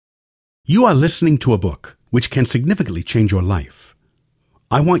You are listening to a book which can significantly change your life.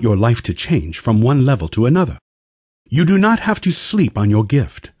 I want your life to change from one level to another. You do not have to sleep on your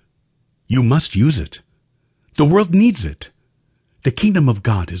gift. You must use it. The world needs it. The kingdom of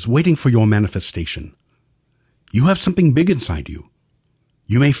God is waiting for your manifestation. You have something big inside you.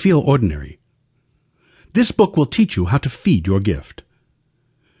 You may feel ordinary. This book will teach you how to feed your gift.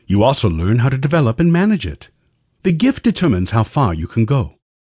 You also learn how to develop and manage it. The gift determines how far you can go,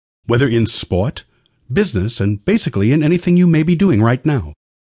 whether in sport, business, and basically in anything you may be doing right now.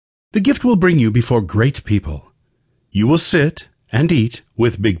 The gift will bring you before great people. You will sit and eat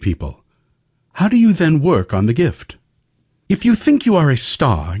with big people. How do you then work on the gift? If you think you are a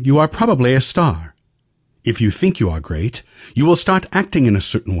star, you are probably a star. If you think you are great, you will start acting in a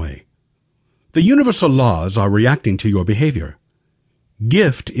certain way. The universal laws are reacting to your behavior.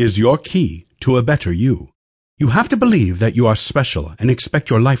 Gift is your key to a better you. You have to believe that you are special and expect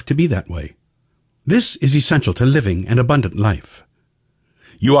your life to be that way. This is essential to living an abundant life.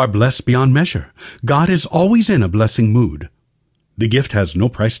 You are blessed beyond measure. God is always in a blessing mood. The gift has no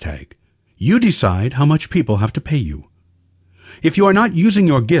price tag. You decide how much people have to pay you. If you are not using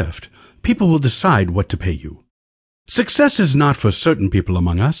your gift, people will decide what to pay you. Success is not for certain people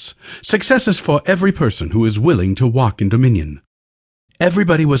among us. Success is for every person who is willing to walk in dominion.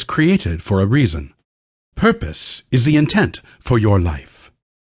 Everybody was created for a reason. Purpose is the intent for your life.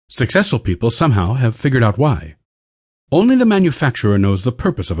 Successful people somehow have figured out why. Only the manufacturer knows the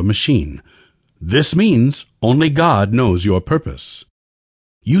purpose of a machine. This means only God knows your purpose.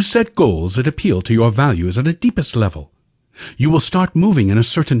 You set goals that appeal to your values at a deepest level. You will start moving in a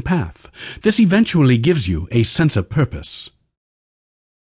certain path. This eventually gives you a sense of purpose.